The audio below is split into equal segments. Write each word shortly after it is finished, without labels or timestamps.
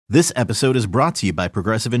This episode is brought to you by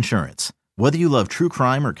Progressive Insurance. Whether you love true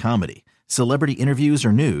crime or comedy, celebrity interviews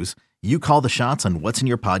or news, you call the shots on what's in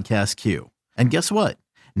your podcast queue. And guess what?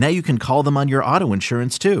 Now you can call them on your auto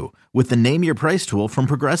insurance too with the Name Your Price tool from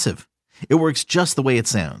Progressive. It works just the way it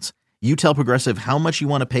sounds. You tell Progressive how much you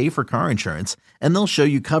want to pay for car insurance, and they'll show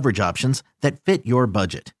you coverage options that fit your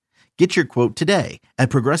budget. Get your quote today at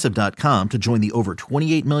Progressive.com to join the over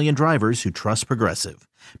 28 million drivers who trust Progressive.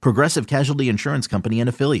 Progressive Casualty Insurance Company and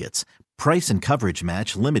Affiliates. Price and coverage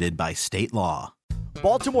match limited by state law.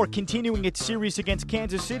 Baltimore continuing its series against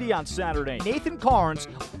Kansas City on Saturday. Nathan Carnes,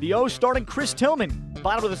 the O's starting Chris Tillman.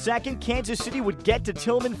 Bottom of the second, Kansas City would get to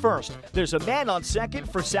Tillman first. There's a man on second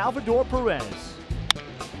for Salvador Perez. Base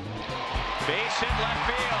hit left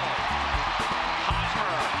field.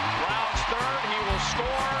 Hosmer rounds third. He will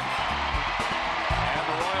score. And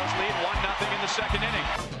the Royals lead 1-0 in the second inning.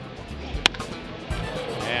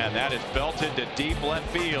 And that is belted to deep left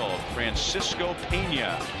field. Francisco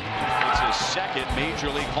Pena. It's his second major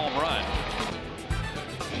league home run.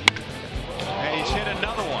 And he's hit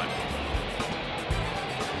another one.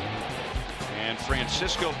 And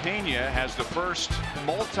Francisco Pena has the first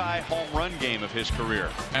multi-home run game of his career.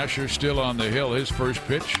 Asher still on the hill. His first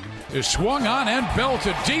pitch is swung on and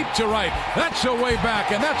belted deep to right. That's a way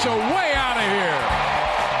back, and that's a way out of here.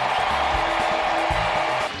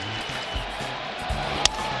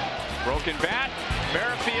 Broken bat.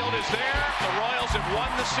 Merrifield is there. The Royals have won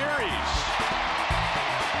the series.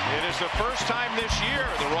 It is the first time this year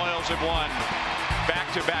the Royals have won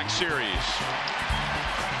back-to-back series.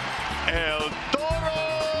 El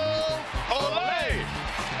Toro, ole!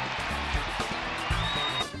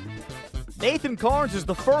 Nathan Carnes is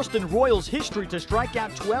the first in Royals history to strike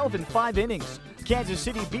out 12 in 5 innings. Kansas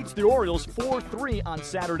City beats the Orioles 4-3 on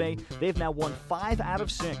Saturday. They've now won 5 out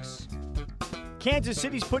of 6. Kansas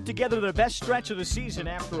City's put together their best stretch of the season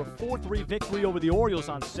after a 4-3 victory over the Orioles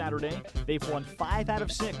on Saturday. They've won 5 out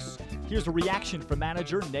of 6. Here's a reaction from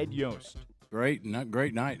manager Ned Yost. Great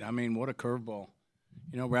night. I mean, what a curveball.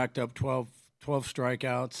 You know, racked up 12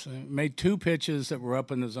 strikeouts, made 2 pitches that were up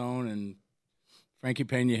in the zone, and Frankie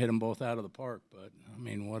Pena hit them both out of the park. But, I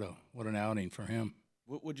mean, what an outing for him.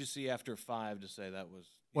 What would you see after 5 to say that was?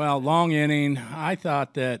 Well, long inning. I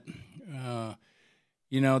thought that,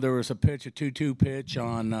 there was a 2-2 pitch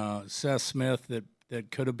on Seth Smith that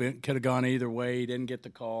could have gone either way. He didn't get the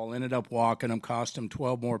call, ended up walking him, cost him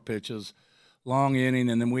 12 more pitches. Long inning,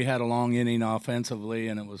 and then we had a long inning offensively,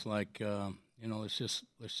 and it was like, let's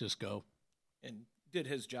just go. And did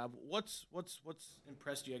his job. What's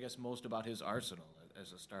impressed you, I guess, most about his arsenal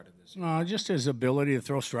as a start of this year? Just his ability to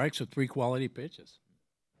throw strikes with 3 quality pitches.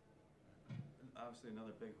 Obviously,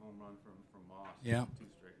 another big home run from Moss. Yeah. 2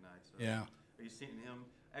 straight nights. So yeah. Are you seeing him?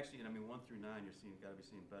 Actually, 1 through 9, got to be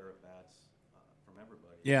seeing better at bats from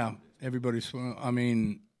everybody. Yeah, everybody's. I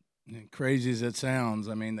mean, crazy as it sounds,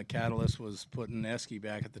 the catalyst was putting Eske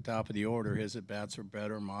back at the top of the order. His at bats are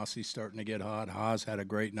better. Mossy's starting to get hot. Haas had a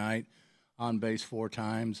great night, on base 4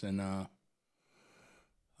 times, and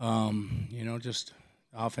just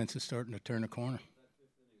offense is starting to turn the corner.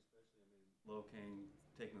 Locane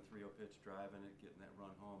taking the 3-0 pitch, driving it, getting that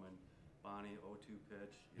run home, and Bonnie 0-2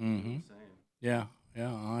 pitch. Mm-hmm. The same. Yeah.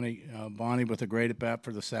 Bonnie with a great at bat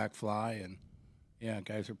for the sac fly, and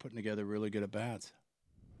guys are putting together really good at bats.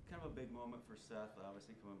 Kind of a big moment for Seth,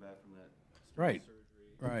 obviously coming back from that right. surgery.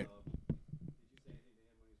 Right. Did you say anything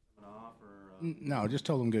to him when he was coming off, or? No, just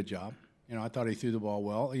told him good job. I thought he threw the ball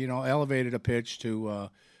well. Elevated a pitch to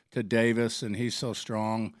Davis, and he's so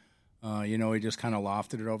strong. He just kind of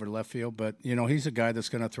lofted it over to left field. But he's a guy that's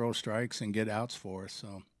going to throw strikes and get outs for us.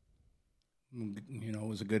 So, it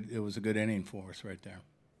was a good inning for us right there.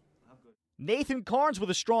 Nathan Carnes with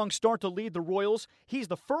a strong start to lead the Royals. He's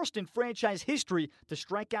the first in franchise history to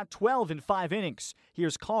strike out 12 in 5 innings.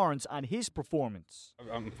 Here's Carnes on his performance.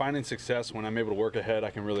 I'm finding success when I'm able to work ahead. I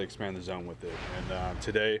can really expand the zone with it. And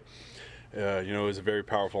today, it was a very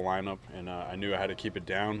powerful lineup, and I knew I had to keep it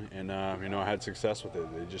down. And I had success with it.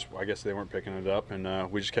 I guess they weren't picking it up,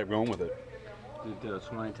 and we just kept going with it. Did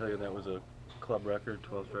Swanee tell you that was a club record,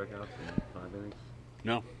 12 strikeouts in 5 innings?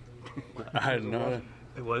 No, I had no idea.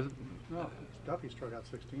 It wasn't. No, Duffy struck out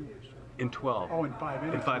 16 this year. In 12. Oh, in 5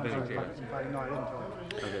 innings. In 5 innings, yeah. No, I didn't tell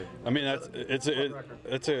you. Okay. I mean,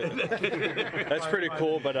 that's pretty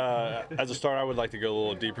cool. But as a starter, I would like to go a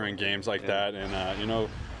little deeper in games like that, and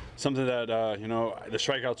something that the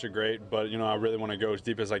strikeouts are great, but I really want to go as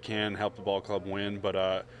deep as I can, help the ball club win.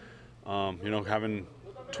 But having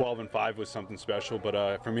 12-5 was something special,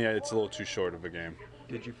 but for me, it's a little too short of a game.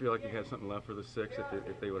 Did you feel like you had something left for the 6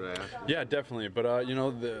 if they would have asked? Yeah, definitely. But you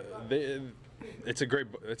know, it's a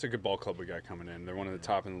good ball club we got coming in. They're one of the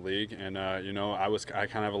top in the league, and you know, I kind of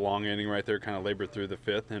have a long inning right there, kind of labored through the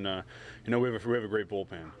 5th, and you know, we have a great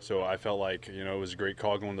bullpen. So I felt like, you know, it was a great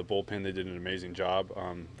call going to the bullpen. They did an amazing job.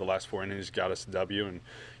 The last 4 innings got us a W, and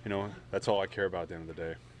you know, that's all I care about at the end of the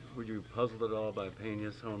day. Were you puzzled at all by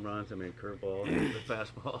Pena's home runs? I mean, curveball, the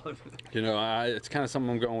fastball. You know, it's kind of something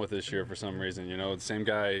I'm going with this year for some reason. You know, the same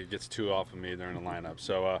guy gets 2 off of me during the lineup.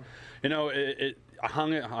 So, you know, I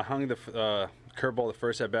hung the curveball the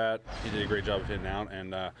first at bat. He did a great job of hitting out,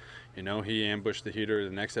 and you know, he ambushed the heater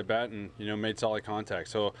the next at bat, and you know, made solid contact.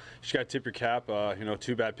 So you just got to tip your cap. You know,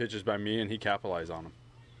 2 bad pitches by me, and he capitalized on them.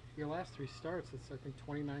 Your last 3 starts, it's I think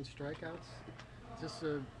 29 strikeouts. Is this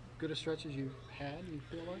a good a stretch as you've had, you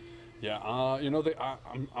feel like? Yeah, you know,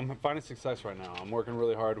 I'm finding success right now. I'm working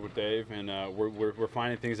really hard with Dave, and we're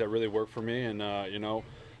finding things that really work for me. And you know,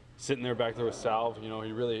 sitting there back there with Salve, you know,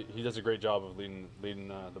 he does a great job of leading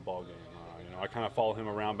the ball game. You know, I kind of follow him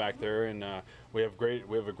around back there, and we have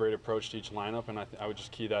a great approach to each lineup, and I would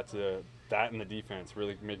just key that to that and the defense,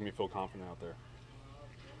 really making me feel confident out there.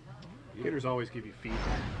 Hitters always give you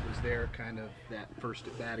feedback. Was there kind of that first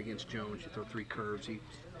at bat against Jones? You throw 3 curves. He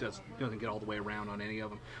doesn't get all the way around on any of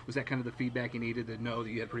them. Was that kind of the feedback you needed to know that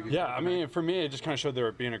you had pretty good? Yeah, I mean, for me, it just kind of showed they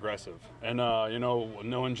were being aggressive. And you know,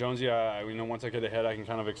 knowing Jonesy, you know, once I get ahead, I can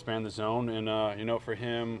kind of expand the zone. And you know, for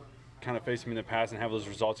him, kind of facing me in the past and have those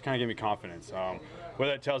results, kind of gave me confidence.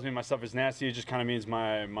 Whether that tells me my stuff is nasty, it just kind of means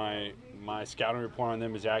my scouting report on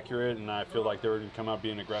them is accurate, and I feel like they were going to come out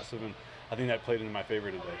being aggressive. And I think that played into my favor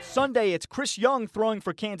today. Sunday, it's Chris Young throwing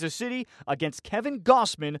for Kansas City against Kevin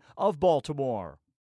Gausman of Baltimore.